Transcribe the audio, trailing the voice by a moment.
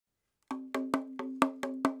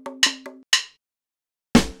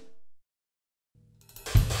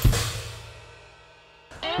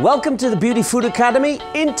Welcome to the Beauty Food Academy,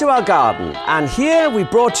 into our garden. And here we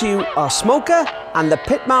brought you our smoker and the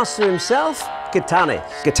pitmaster himself, Gitanes.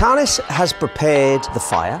 Gitanes has prepared the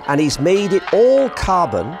fire and he's made it all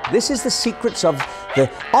carbon. This is the secrets of the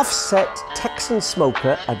offset Texan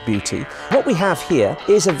smoker at bEAuTy. What we have here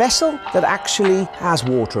is a vessel that actually has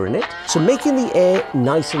water in it, so making the air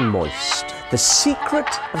nice and moist. The secret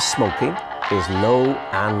of smoking is low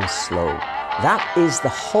and slow. That is the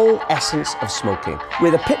whole essence of smoking.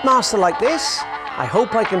 With a pitmaster like this, I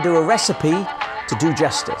hope I can do a recipe to do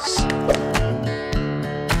justice.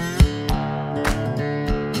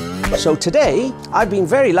 So today, I've been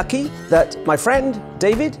very lucky that my friend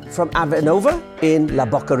David from Avinova in La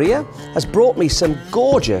Boqueria has brought me some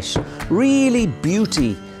gorgeous, really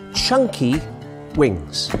beauty, chunky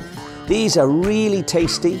wings. These are really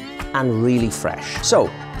tasty and really fresh. So,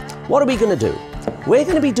 what are we going to do? We're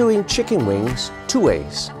going to be doing chicken wings two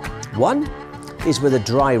ways. One is with a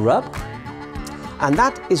dry rub, and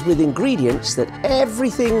that is with ingredients that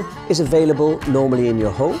everything is available normally in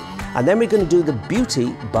your home. And then we're going to do the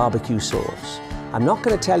bEAuTy barbecue sauce. I'm not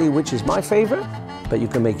going to tell you which is my favorite, but you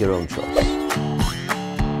can make your own choice.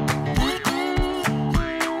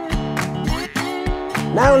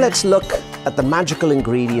 Now let's look at the magical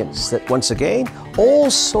ingredients that, once again, all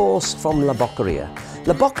sourced from La Boqueria.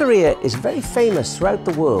 La Boqueria is very famous throughout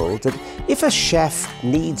the world that if a chef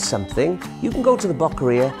needs something, you can go to the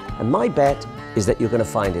Boqueria, and my bet is that you're going to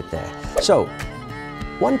find it there. So,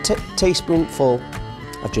 1 teaspoonful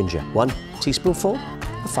of ginger, 1 teaspoonful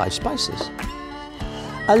of 5 spices,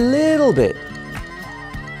 a little bit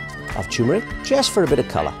of turmeric, just for a bit of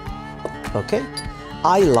color, okay?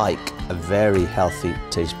 I like a very healthy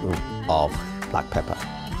teaspoon of black pepper.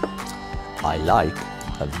 I like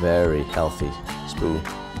a very healthy spoon,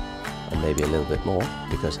 and maybe a little bit more,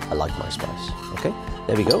 because I like my spice, okay?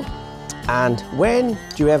 There we go. And when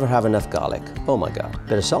do you ever have enough garlic? Oh my God,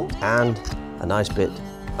 bit of salt and a nice bit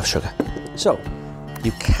of sugar. So,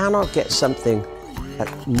 you cannot get something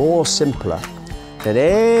more simpler than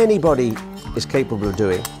anybody is capable of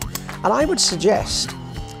doing. And I would suggest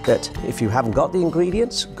that if you haven't got the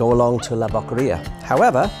ingredients, go along to La Boqueria.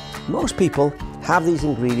 However, most people have these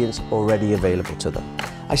ingredients already available to them.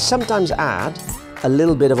 I sometimes add a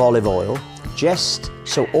little bit of olive oil just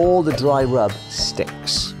so all the dry rub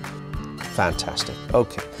sticks. Fantastic.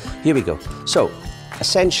 Okay, here we go. So,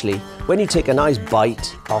 essentially, when you take a nice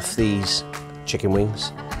bite off these chicken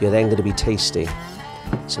wings, you're then going to be tasting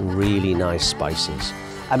some really nice spices.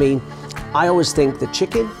 I mean, I always think that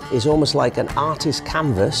chicken is almost like an artist's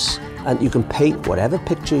canvas, and you can paint whatever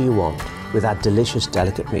picture you want with that delicious,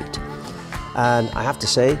 delicate meat. And I have to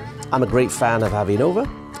say, I'm a great fan of Avinova,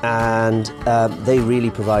 and they really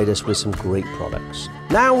provide us with some great products.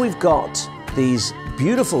 Now we've got these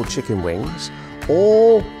beautiful chicken wings,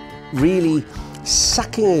 all really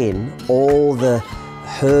sucking in all the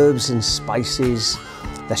herbs and spices,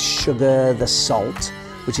 the sugar, the salt,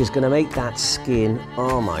 which is going to make that skin,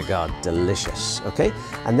 oh my God, delicious, okay?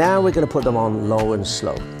 And now we're going to put them on low and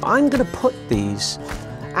slow. I'm going to put these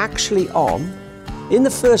actually on, in the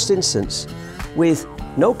first instance, with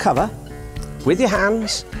no cover, with your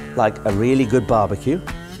hands, like a really good barbecue,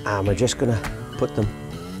 and we're just going to put them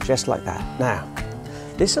just like that. Now,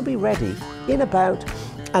 this will be ready in about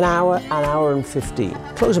an hour and 15.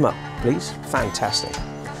 Close them up, please. Fantastic.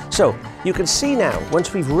 So, you can see now,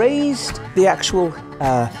 once we've raised the actual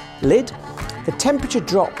lid, the temperature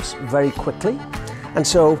drops very quickly. And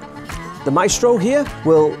so, the maestro here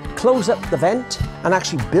will close up the vent and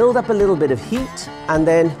actually build up a little bit of heat. And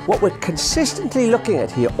then what we're consistently looking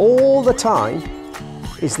at here all the time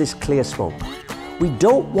is this clear smoke. We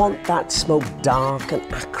don't want that smoke dark and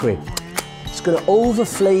acrid. It's going to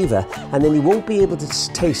over-flavor, and then you won't be able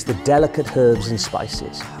to taste the delicate herbs and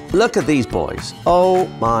spices. Look at these boys. Oh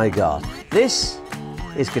my God. This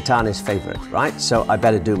is Gitanes' favorite, right? So I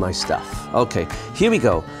better do my stuff. Okay, here we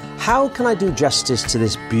go. How can I do justice to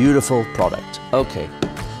this beautiful product? Okay,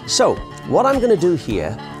 so what I'm going to do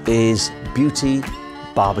here is bEAuTy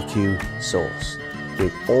barbecue sauce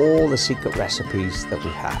with all the secret recipes that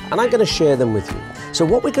we have. And I'm going to share them with you. So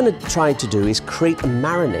what we're going to try to do is create a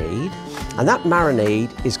marinade, and that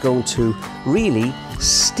marinade is going to really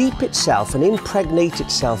steep itself and impregnate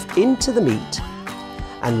itself into the meat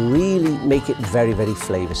and really make it very, very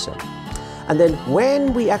flavoursome. And then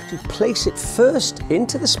when we actually place it first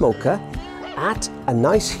into the smoker at a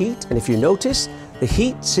nice heat, and if you notice, the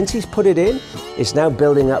heat, since he's put it in, is now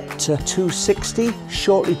building up to 260,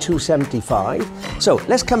 shortly 275. So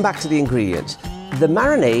let's come back to the ingredients. The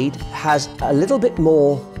marinade has a little bit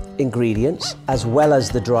more ingredients as well as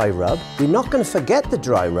the dry rub. We're not going to forget the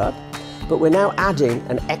dry rub, but we're now adding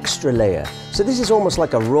an extra layer. So this is almost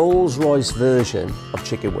like a Rolls-Royce version of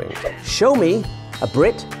chicken wing. Show me a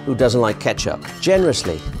Brit who doesn't like ketchup.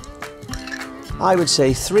 Generously, I would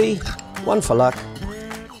say 3, 1 for luck,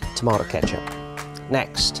 tomato ketchup.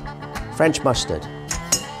 Next, French mustard.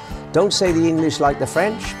 Don't say the English like the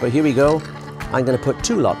French, but here we go. I'm going to put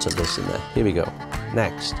 2 lots of this in there. Here we go.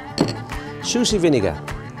 Next, sushi vinegar.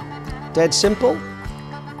 Dead simple.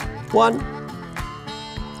 1,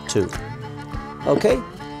 2. Okay.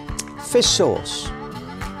 Fish sauce.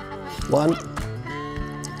 1,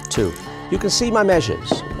 2. You can see my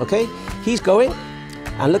measures, okay? He's going,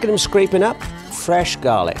 and look at him scraping up fresh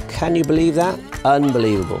garlic. Can you believe that?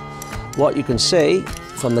 Unbelievable. What you can say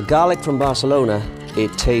from the garlic from Barcelona,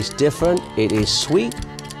 it tastes different. It is sweet,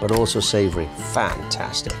 but also savory.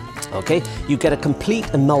 Fantastic. Okay, you get a complete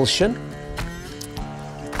emulsion,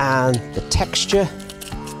 and the texture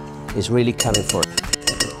is really coming for it.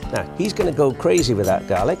 Now, he's going to go crazy with that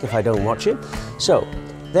garlic if I don't watch him. So,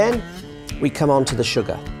 then we come on to the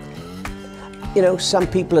sugar. You know, some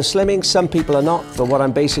people are slimming, some people are not, but what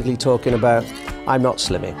I'm basically talking about, I'm not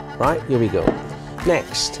slimming, right? Here we go.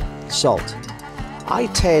 Next, salt. I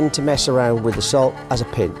tend to mess around with the salt as a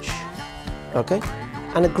pinch, okay?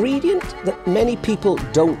 An ingredient that many people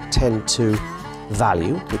don't tend to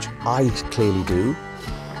value, which I clearly do,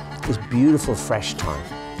 is beautiful fresh thyme,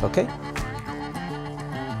 okay?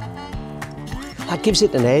 That gives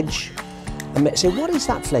it an edge. And say, what is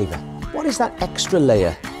that flavour? What is that extra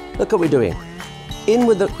layer? Look what we're doing. In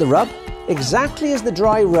with the rub, exactly as the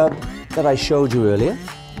dry rub that I showed you earlier.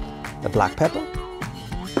 The black pepper,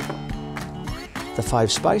 the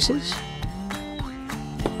 5 spices,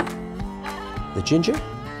 the ginger,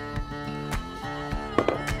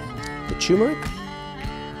 the turmeric,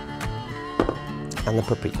 and the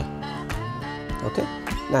paprika. Okay,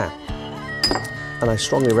 now, and I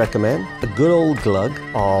strongly recommend a good old glug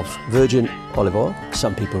of virgin olive oil.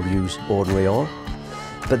 Some people use ordinary oil,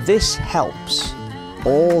 but this helps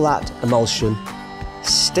all that emulsion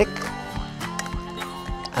stick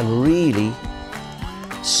and really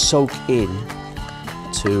soak in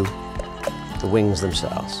to the wings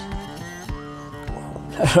themselves.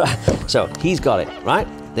 So he's got it, right?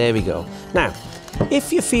 There we go. Now,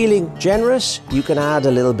 if you're feeling generous, you can add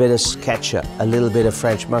a little bit of ketchup, a little bit of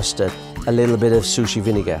French mustard, a little bit of sushi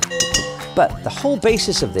vinegar. But the whole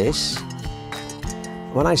basis of this,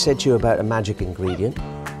 when I said to you about a magic ingredient,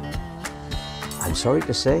 I'm sorry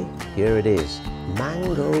to say, here it is,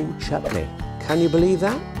 mango chutney. Can you believe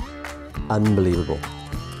that? Unbelievable.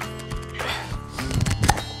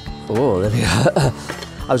 Oh, there we go.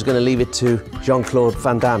 I was going to leave it to Jean-Claude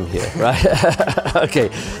Van Damme here, right? Okay,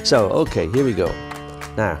 here we go.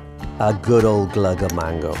 Now, a good old glug of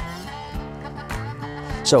mango.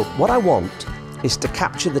 So what I want is to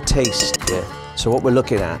capture the taste here. So what we're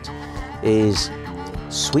looking at is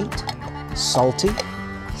sweet, salty,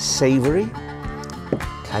 savory.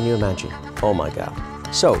 Can you imagine? Oh my God.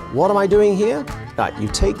 So what am I doing here? Right, you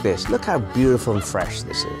take this. Look how beautiful and fresh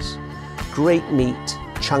this is. Great meat,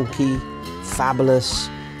 chunky, fabulous.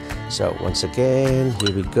 So once again,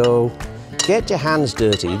 here we go. Get your hands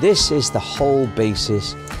dirty. This is the whole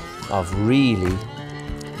basis of really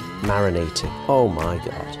marinating. Oh my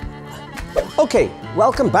God. Okay,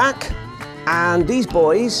 welcome back. And these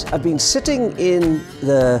boys have been sitting in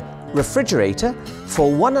the refrigerator for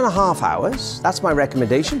 1.5 hours. That's my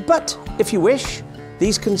recommendation. But if you wish,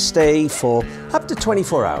 these can stay for up to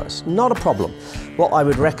 24 hours. Not a problem. What I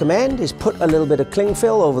would recommend is put a little bit of cling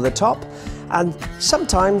film over the top. And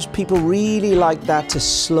sometimes people really like that to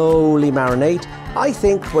slowly marinate. I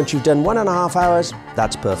think once you've done 1.5 hours,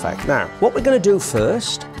 that's perfect. Now, what we're going to do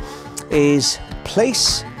first is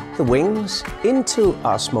place the wings into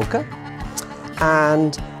our smoker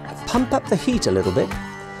and pump up the heat a little bit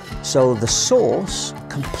so the sauce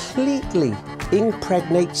completely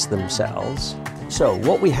impregnates themselves. So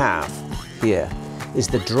what we have here is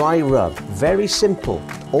the dry rub. Very simple.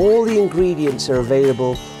 All the ingredients are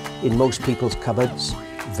available in most people's cupboards.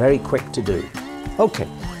 Very quick to do. Okay,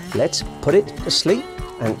 let's put it to sleep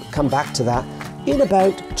and come back to that in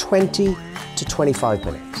about 20 to 25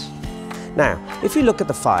 minutes. Now, if you look at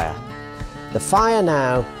the fire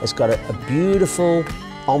now has got a beautiful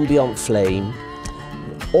ambient flame.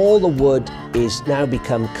 All the wood is now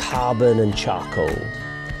become carbon and charcoal,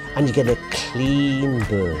 and you get a clean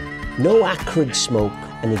burn. No acrid smoke,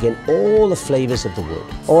 and you get all the flavors of the wood.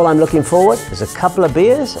 All I'm looking forward is a couple of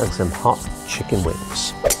beers and some hot chicken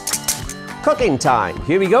wings. Cooking time,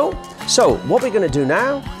 here we go. So what we're going to do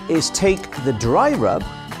now is take the dry rub,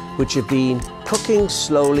 which have been cooking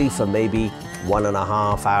slowly for maybe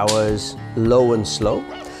 1.5 hours, low and slow,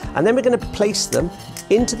 And then we're going to place them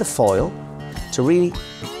into the foil to really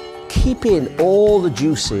keep in all the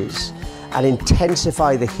juices and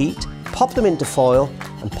intensify the heat. Pop them into foil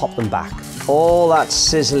and pop them back. All that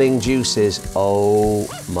sizzling juices, oh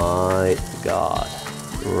my God.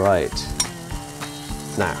 Right.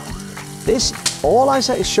 Now, this, all I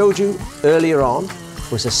showed you earlier on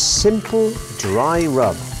was a simple dry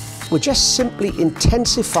rub. We're just simply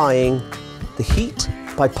intensifying the heat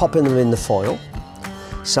by popping them in the foil.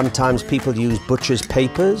 Sometimes people use butcher's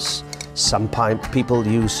papers, sometimes people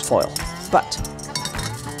use foil. But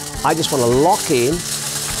I just want to lock in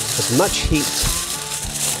as much heat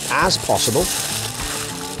as possible.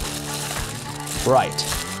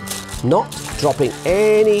 Right, not dropping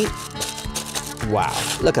any, wow,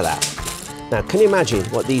 look at that. Now, can you imagine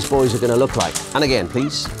what these boys are going to look like? And again,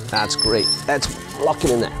 please, that's great. Let's lock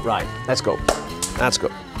it in there. Right, let's go, let's go.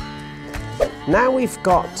 Now we've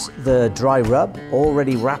got the dry rub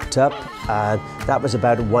already wrapped up. That was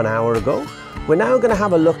about 1 hour ago. We're now going to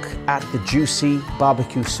have a look at the juicy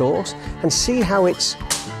barbecue sauce and see how it's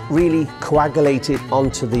really coagulated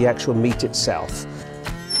onto the actual meat itself.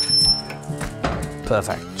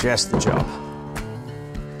 Perfect, just the job.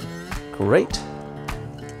 Great.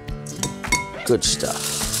 Good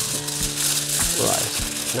stuff. Right,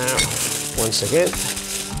 now, once again,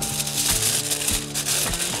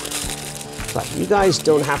 right, you guys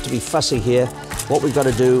don't have to be fussy here. What we've got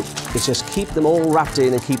to do is just keep them all wrapped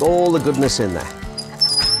in and keep all the goodness in there.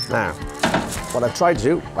 Now, what I've tried to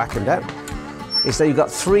do, whack them down, is that you've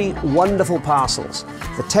got 3 wonderful parcels.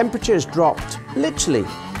 The temperature has dropped literally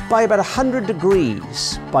by about 100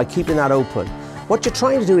 degrees by keeping that open. What you're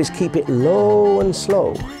trying to do is keep it low and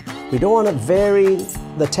slow. We don't want to vary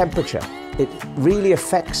the temperature. It really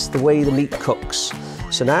affects the way the meat cooks.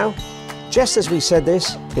 So now, just as we said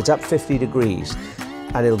this, it's up 50 degrees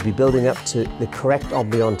and it'll be building up to the correct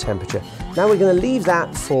ambient temperature. Now we're going to leave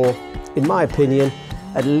that for, in my opinion,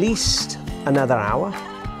 at least another hour.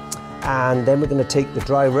 And then we're going to take the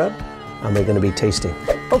dry rub and we're going to be tasting.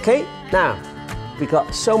 Okay, now we've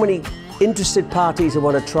got so many interested parties who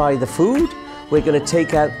want to try the food. We're going to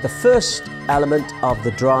take out the first element of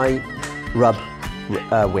the dry rub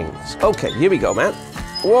wings. Okay, here we go, man.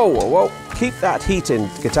 Whoa, whoa, whoa. Keep that heat in,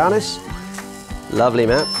 Gitanes. Lovely,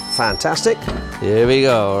 man. Fantastic. Here we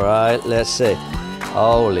go. All right, let's see.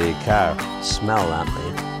 Holy cow. Smell that,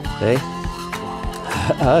 man. Hey?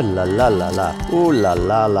 Ah, la la la la. Ooh la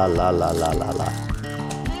la la la la la la la.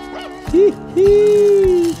 Hee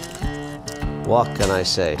hee. What can I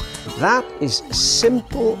say? That is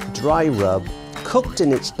simple dry rub, cooked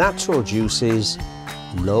in its natural juices,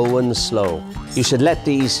 low and slow. You should let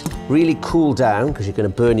these really cool down because you're going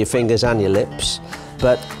to burn your fingers and your lips.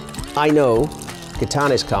 But I know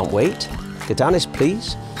Gitanes can't wait. Gitanes,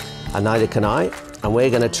 please. And neither can I. And we're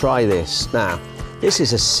going to try this. Now, this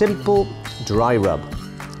is a simple dry rub.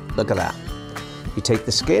 Look at that. You take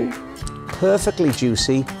the skin, perfectly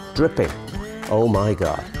juicy, dripping. Oh my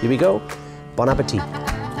God. Here we go. Bon appetit.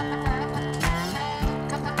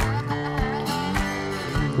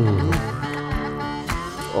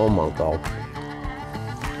 Oh my God.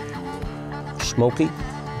 Smoky,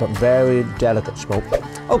 but very delicate smoke.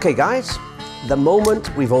 Okay guys, the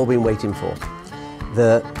moment we've all been waiting for.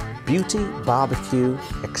 The bEAuTy barbecue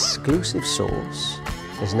exclusive sauce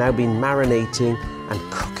has now been marinating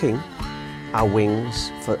and cooking our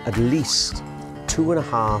wings for at least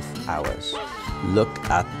 2.5 hours. Look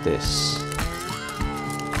at this.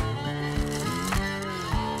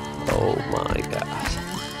 Oh my God.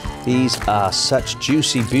 These are such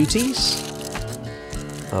juicy beauties.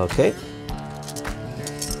 Okay.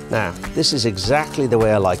 Now, this is exactly the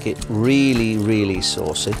way I like it. Really, really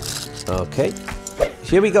saucy. Okay.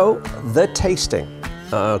 Here we go, the tasting.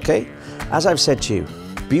 Okay. As I've said to you,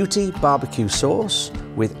 bEAuTy barbecue sauce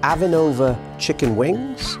with Avinova chicken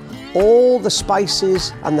wings. All the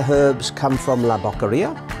spices and the herbs come from La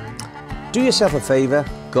Boqueria. Do yourself a favor,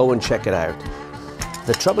 go and check it out.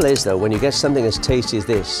 The trouble is though, when you get something as tasty as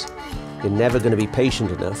this, you're never going to be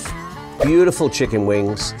patient enough. Beautiful chicken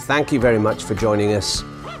wings. Thank you very much for joining us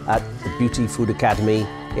at the bEAuTy Food Academy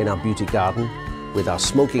in our beauty garden with our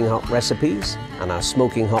smoking hot recipes and our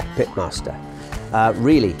smoking hot pitmaster.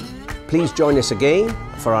 Really, please join us again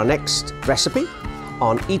for our next recipe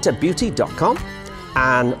on eatabbeauty.com.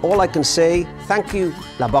 And all I can say, thank you,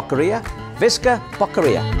 La Boqueria, Visca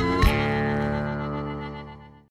Boqueria.